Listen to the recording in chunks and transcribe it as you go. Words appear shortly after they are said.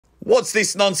What's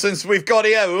this nonsense we've got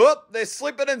here? Whoop, they're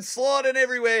slipping and sliding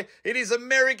everywhere. It is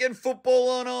American football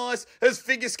on ice as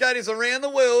figure skaters around the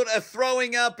world are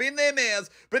throwing up in their mouths.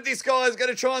 But this guy is going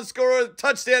to try and score a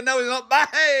touchdown. No, he's not.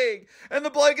 Bang! And the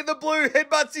bloke in the blue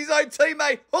headbutts his own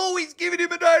teammate. Oh, he's giving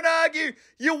him a don't argue.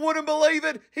 You wouldn't believe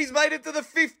it. He's made it to the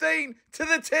 15, to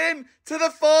the 10, to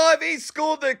the 5. He's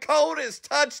scored the coldest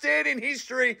touchdown in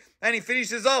history. And he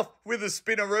finishes off with a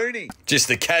spinneroonie. Just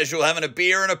a casual having a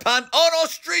beer and a punt on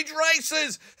ostrich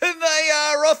races. And they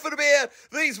are off and about.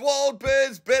 These wild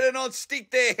birds better not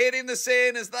stick their head in the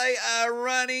sand as they are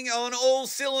running on all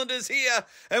cylinders here.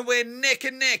 And we're neck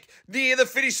and neck near the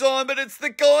finish line. But it's the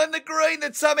guy in the green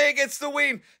that somehow gets the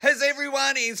win as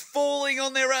everyone is falling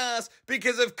on their ass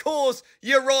because, of course,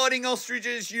 you're riding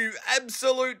ostriches, you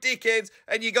absolute dickheads,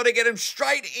 and you got to get them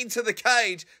straight into the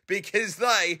cage because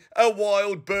they are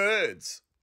wild birds.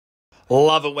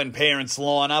 Love it when parents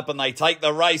line up and they take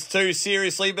the race too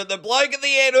seriously, but the bloke at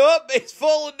the end, he's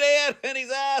fallen down and his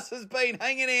ass has been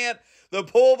hanging out. The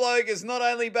poor bloke has not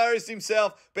only embarrassed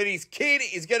himself, but his kid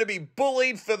is going to be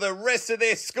bullied for the rest of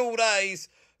their school days.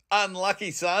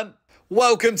 Unlucky, son.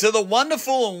 Welcome to the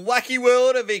wonderful and wacky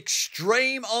world of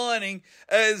extreme ironing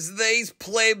as these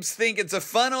plebs think it's a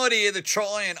fun idea to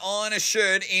try and iron a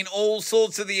shirt in all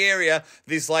sorts of the area.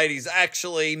 This lady's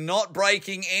actually not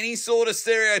breaking any sort of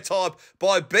stereotype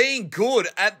by being good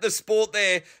at the sport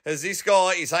there as this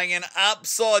guy is hanging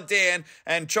upside down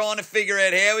and trying to figure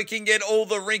out how he can get all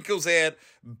the wrinkles out.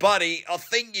 Buddy, I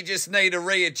think you just need to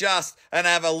readjust and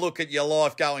have a look at your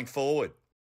life going forward.